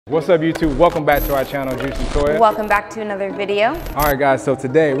What's up YouTube? Welcome back to our channel, Juice and Toya. Welcome back to another video. All right guys, so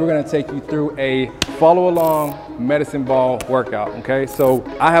today we're gonna take you through a follow along medicine ball workout, okay? So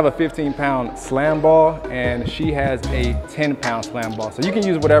I have a 15-pound slam ball and she has a 10-pound slam ball. So you can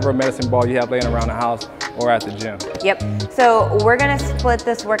use whatever medicine ball you have laying around the house or at the gym. Yep, so we're gonna split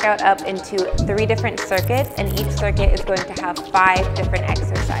this workout up into 3 different circuits, and each circuit is going to have 5 different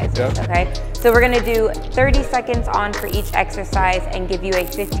exercises, okay? So we're gonna do 30 seconds on for each exercise and give you a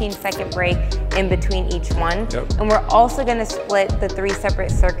 15-second break in between each one. And we're also gonna split the 3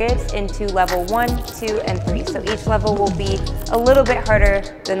 separate circuits into level 1, 2, and 3. So each level will be a little bit harder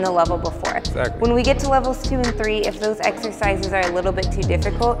than the level before. When we get to levels 2 and 3, if those exercises are a little bit too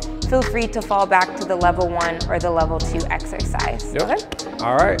difficult, feel free to fall back to the level 1 or the level 2 exercise. Okay?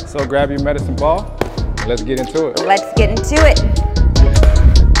 All right, so grab your medicine ball and let's get into it. Let's get into it.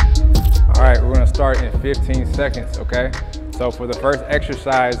 All right, we're gonna start in 15 seconds, okay? So for the first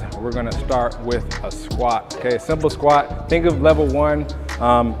exercise, we're gonna start with a squat, okay? A simple squat. Think of level 1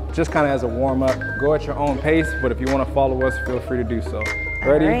 just kind of as a warm up. Go at your own pace, but if you wanna follow us, feel free to do so.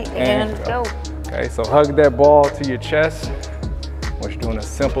 Ready? All right, and go. Okay, so hug that ball to your chest. We're doing a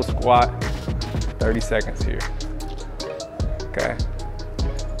simple squat, 30 seconds here, okay?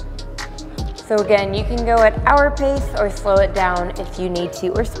 So again, you can go at our pace or slow it down if you need to,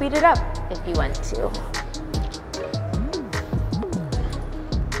 or speed it up if you want to.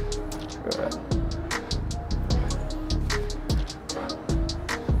 Good.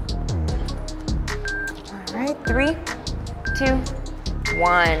 All right, 3, 2,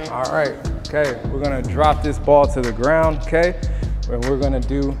 1. All right, okay, we're gonna drop this ball to the ground, okay? And we're gonna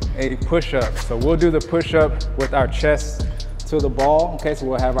do a push-up. So we'll do the push-up with our chest to the ball, okay? So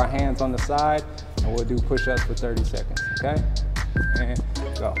we'll have our hands on the side and we'll do push-ups for 30 seconds, okay? And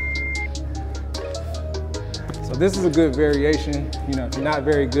go. So this is a good variation. You know, if you're not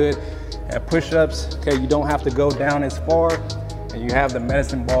very good at push-ups, okay, you don't have to go down as far and you have the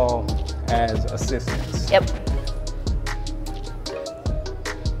medicine ball as assistance. Yep.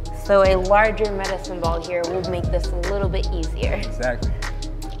 So a larger medicine ball here will make this a little bit easier. Exactly.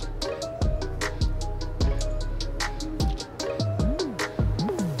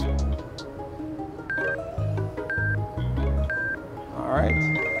 All right.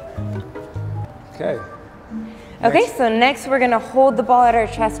 Okay. Okay, so next we're gonna hold the ball at our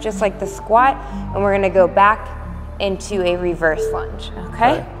chest just like the squat, and we're gonna go back into a reverse lunge,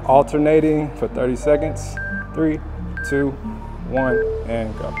 okay? Alternating for 30 seconds. 3, 2, 1,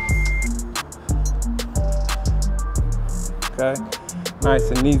 and go. Okay,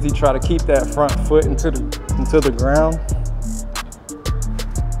 nice and easy. Try to keep that front foot into the ground.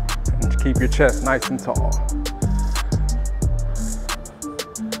 And keep your chest nice and tall.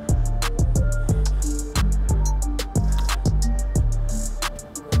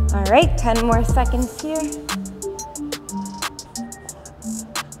 All right, 10 more seconds here.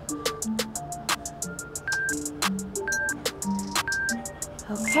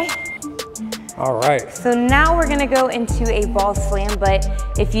 Okay. All right. So now we're gonna go into a ball slam, but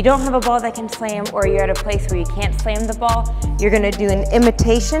if you don't have a ball that can slam, or you're at a place where you can't slam the ball, you're gonna do an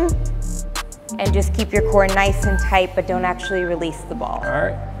imitation and just keep your core nice and tight, but don't actually release the ball. All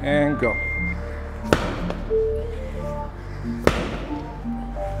right, and go.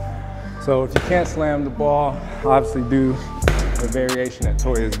 So if you can't slam the ball, obviously do the variation that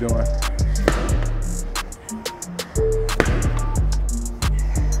Toya is doing.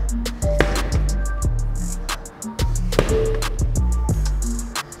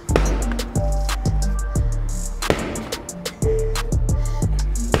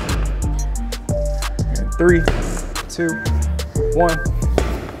 And 3, 2, 1,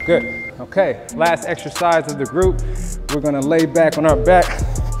 good. Okay, last exercise of the group. We're gonna lay back on our back.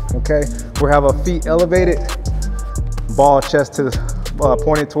 Okay, we'll have our feet elevated, ball chest to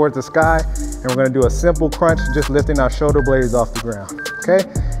pointed towards the sky, and we're gonna do a simple crunch, just lifting our shoulder blades off the ground. Okay,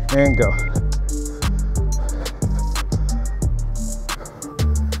 and go.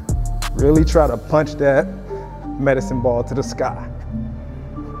 Really try to punch that medicine ball to the sky.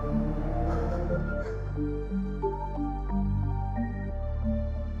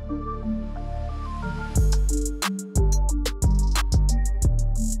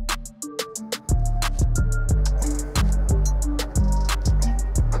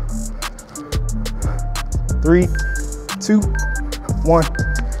 Three, 2, 1.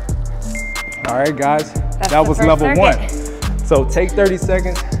 All right, guys, that was level 1. So take 30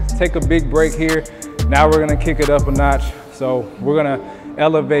 seconds, take a big break here. Now we're gonna kick it up a notch. So we're gonna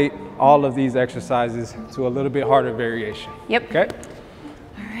elevate all of these exercises to a little bit harder variation. Yep. Okay?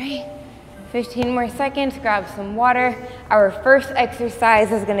 All right. 15 more seconds, grab some water. Our first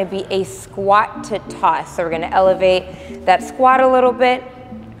exercise is gonna be a squat to toss. So we're gonna elevate that squat a little bit,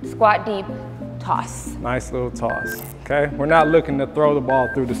 squat deep, toss. Nice little toss, okay? We're not looking to throw the ball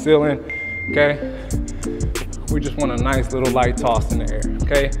through the ceiling, okay? We just want a nice little light toss in the air,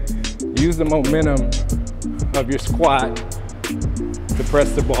 okay? Use the momentum of your squat to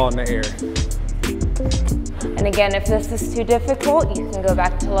press the ball in the air. And again, if this is too difficult, you can go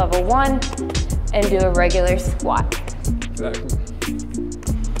back to level 1 and do a regular squat. Exactly.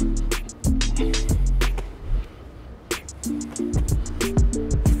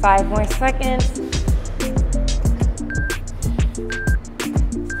 Five more seconds.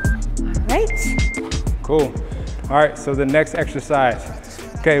 All right. Cool. All right, so the next exercise.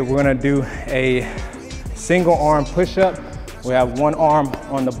 Okay, we're gonna do a single arm push-up. We have one arm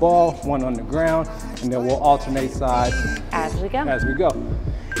on the ball, one on the ground, and then we'll alternate sides as we go.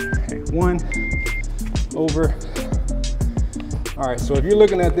 Okay, one, over. All right, so if you're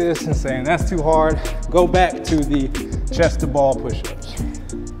looking at this and saying that's too hard, go back to the chest to ball push-ups.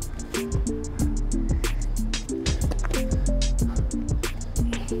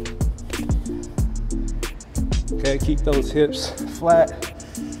 Okay, keep those hips flat,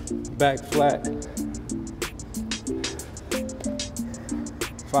 back flat.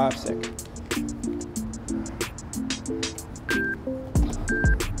 5 seconds.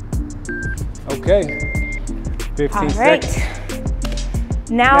 Okay, 15 seconds.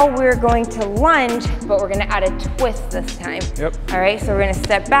 Now we're going to lunge, but we're gonna add a twist this time. Yep. All right, so we're gonna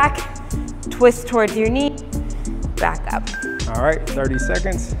step back, twist towards your knee, back up. All right, 30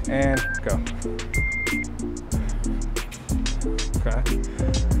 seconds and go. Okay.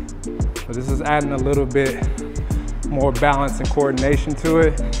 So this is adding a little bit more balance and coordination to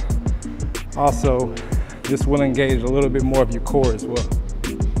it. Also, this will engage a little bit more of your core as well.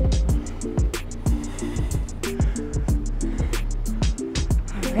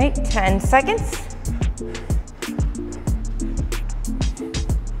 All right, 10 seconds.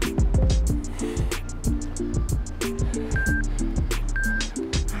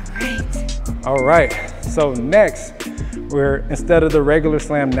 All right, so next, instead of the regular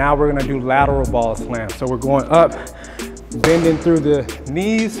slam, now we're gonna do lateral ball slam. So we're going up, bending through the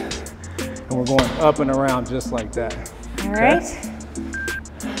knees, and we're going up and around just like that. All right.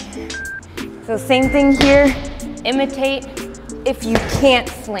 So same thing here, imitate if you can't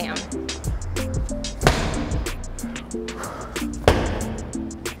slam.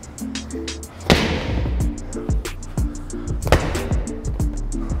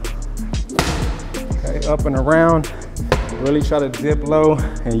 Okay, up and around. Really try to dip low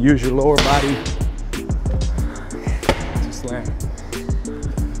and use your lower body to slam.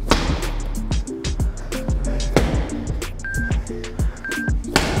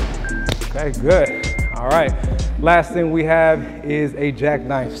 Okay, good. All right, last thing we have is a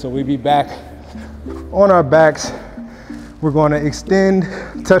jackknife. So we be back on our backs. We're going to extend,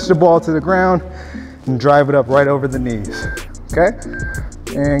 touch the ball to the ground, and drive it up right over the knees. Okay,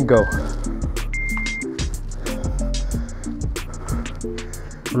 and go.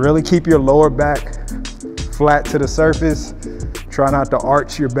 Really keep your lower back flat to the surface. Try not to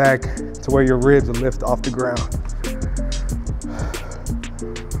arch your back to where your ribs will lift off the ground.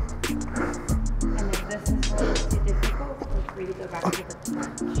 And if this is a little too difficult, feel free to go back to the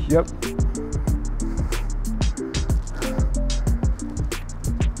plank. Yep.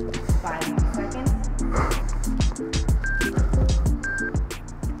 Five more seconds.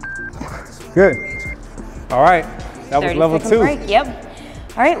 Good. All right, that was level 2. Break. Yep.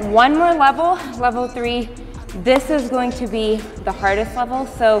 All right, one more level, level 3. This is going to be the hardest level.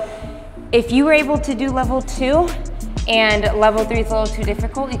 So if you were able to do level 2 and level 3 is a little too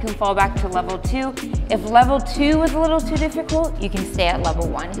difficult, you can fall back to level 2. If level 2 is a little too difficult, you can stay at level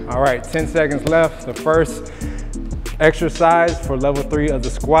 1. All right, 10 seconds left. The first exercise for level 3 of the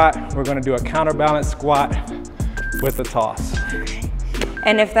squat, we're gonna do a counterbalance squat with a toss.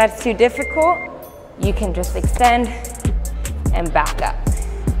 And if that's too difficult, you can just extend and back up.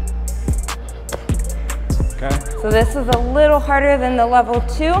 Okay. So this is a little harder than the level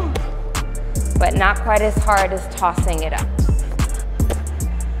 2, but not quite as hard as tossing it up.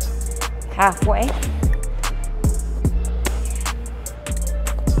 Halfway.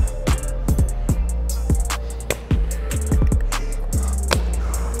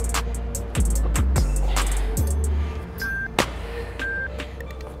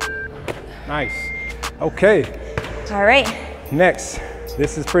 Nice. Okay. All right. Next,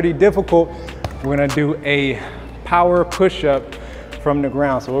 this is pretty difficult. We're gonna do a power push-up from the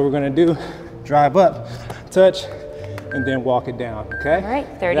ground. So what we're gonna do, drive up, touch, and then walk it down, okay? All right,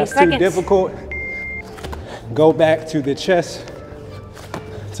 30 That's seconds. too difficult. Go back to the chest,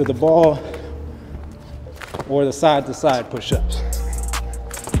 to the ball, or the side-to-side push-ups.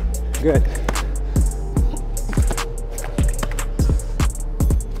 Good.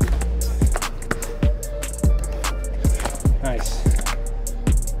 Nice.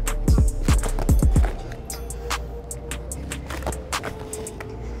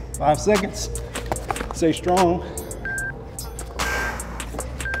 Five seconds. Stay strong.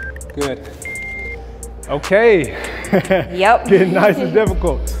 Good. Okay. Yep. Getting nice and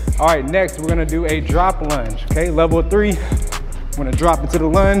difficult. All right, next we're gonna do a drop lunge, okay? Level 3, I'm gonna drop into the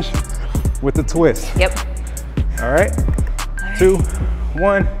lunge with the twist. Yep. All right, 2,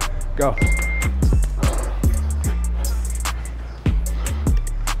 1, go.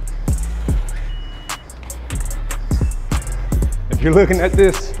 If you're looking at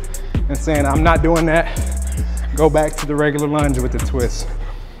this and saying, I'm not doing that, go back to the regular lunge with the twist.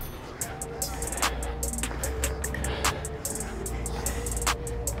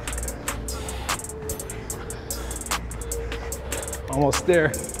 Almost there.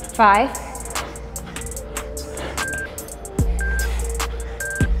 5.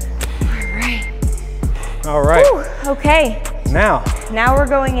 All right. Whew, okay. Now we're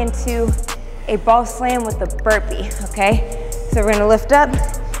going into a ball slam with a burpee, okay? So we're gonna lift up,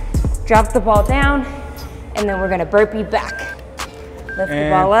 drop the ball down, and then we're gonna burpee back. Lift the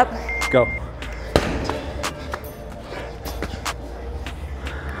ball up. Go.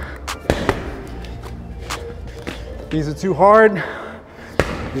 These are too hard.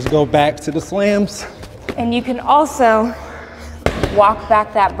 Just go back to the slams. And you can also walk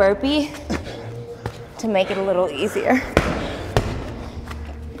back that burpee to make it a little easier.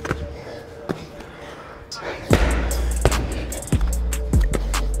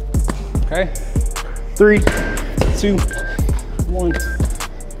 Okay. 3, 2, 1.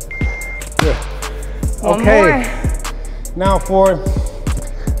 Good. Okay. Now for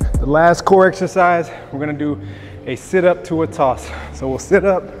the last core exercise, we're gonna do a sit up to a toss. So we'll sit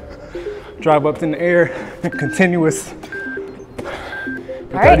up, drive up in the air, continuous for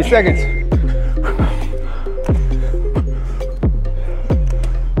 30 seconds.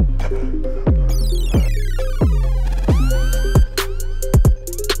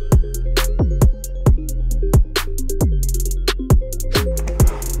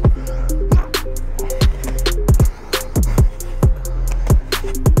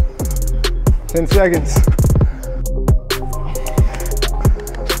 Seconds.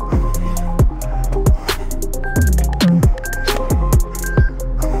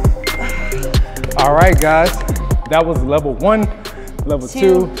 All right, guys, that was level 1, level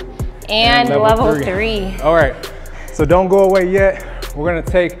 2, and level 3. All right, so don't go away yet. We're gonna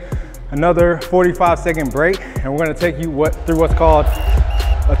take another 45-second break, and we're gonna take you through what's called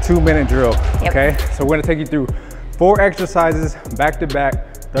a 2-minute drill, okay? So we're gonna take you through 4 exercises back to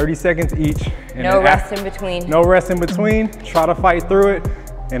back, 30 seconds each. And no rest in between. No rest in between. Try to fight through it.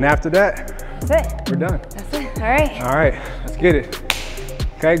 And after that, that's it. We're done. That's it. All right. All right, let's get it.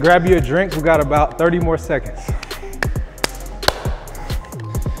 Okay, grab you a drink. We got about 30 more seconds.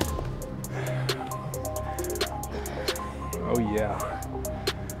 Oh yeah.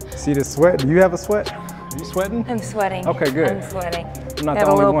 See the sweat? Do you have a sweat? Are you sweating? I'm sweating. Okay, good. I'm sweating. I'm not Got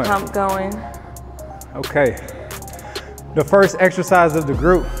the only one. a little pump going. Okay. The first exercise of the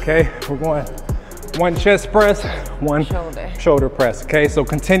group, okay? We're going 1 chest press, 1 shoulder press, okay? So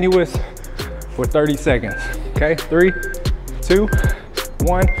continuous for 30 seconds, okay? 3, 2,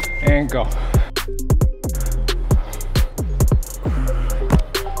 1, and go.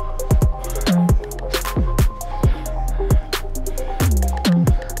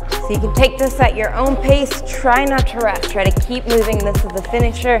 So you can take this at your own pace. Try not to rest. Try to keep moving. This is the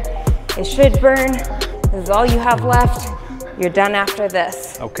finisher. It should burn. This is all you have left. You're done after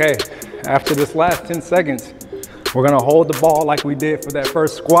this. Okay, after this last 10 seconds, we're gonna hold the ball like we did for that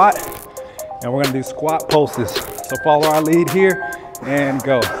first squat, and we're gonna do squat pulses. So follow our lead here and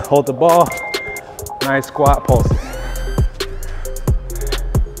go. Hold the ball, nice squat pulses.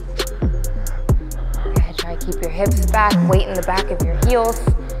 Okay, try to keep your hips back, weight in the back of your heels.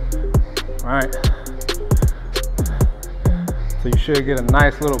 All right. So you should get a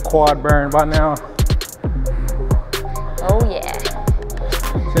nice little quad burn by now. Oh yeah.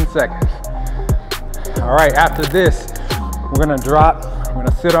 10 seconds. All right, after this, we're gonna drop, we're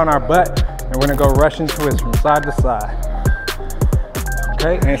gonna sit on our butt, and we're gonna go Russian twist from side to side.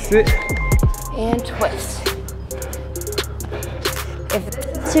 Okay, and sit. And twist. If this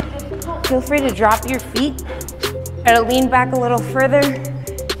is too difficult, feel free to drop your feet. Try to lean back a little further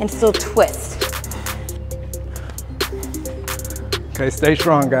and still twist. Okay, stay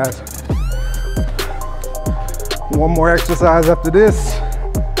strong, guys. One more exercise after this.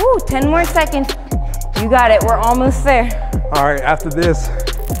 Ooh, 10 more seconds. You got it, we're almost there. All right, after this,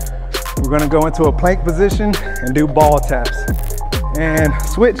 we're gonna go into a plank position and do ball taps. And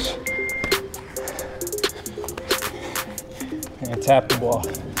switch. And tap the ball.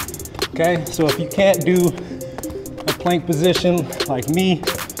 Okay, so if you can't do a plank position like me,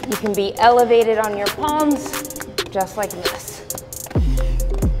 you can be elevated on your palms, just like this.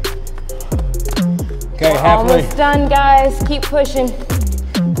 Okay, we're halfway. Almost done, guys. Keep pushing.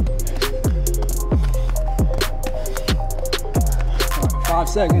 All right, 5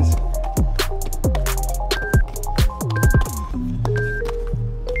 seconds.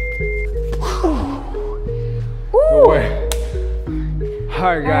 Good work.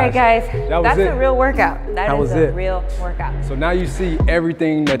 All right, guys. That's a real workout. That is a real workout. So now you see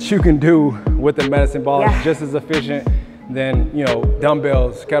everything that you can do with the medicine ball. It's just as efficient than, you know,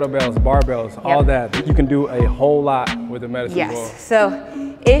 dumbbells, kettlebells, barbells, all that. You can do a whole lot with the medicine ball. Yes, so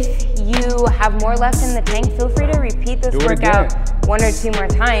if you have more left in the tank, feel free to repeat this workout 1 or 2 more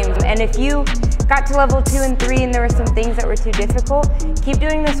times. And if you got to level 2 and 3 and there were some things that were too difficult, keep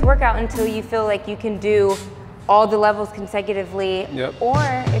doing this workout until you feel like you can do all the levels consecutively. Or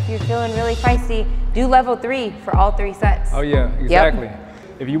if you're feeling really feisty, do level 3 for all 3 sets. Oh yeah, exactly.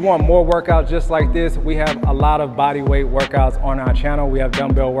 If you want more workouts just like this, we have a lot of body weight workouts on our channel. We have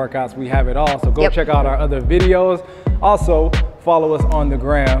dumbbell workouts, we have it all. So go check out our other videos. Also, follow us on the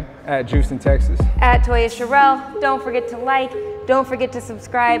gram at Juice in Texas. At Toya Sherelle. Don't forget to like, don't forget to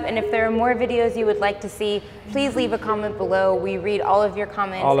subscribe. And if there are more videos you would like to see, please leave a comment below. We read all of your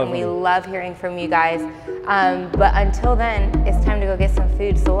comments and we love hearing from you guys. But until then, it's time to go get some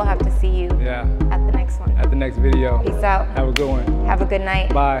food. So we'll have to see you at the next one. At the next video. Peace out. Have a good one. Have a good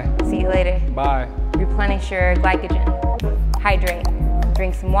night. Bye. See you later. Bye. Replenish your glycogen. Hydrate.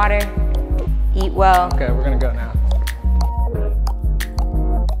 Drink some water. Eat well. Okay, we're gonna go now.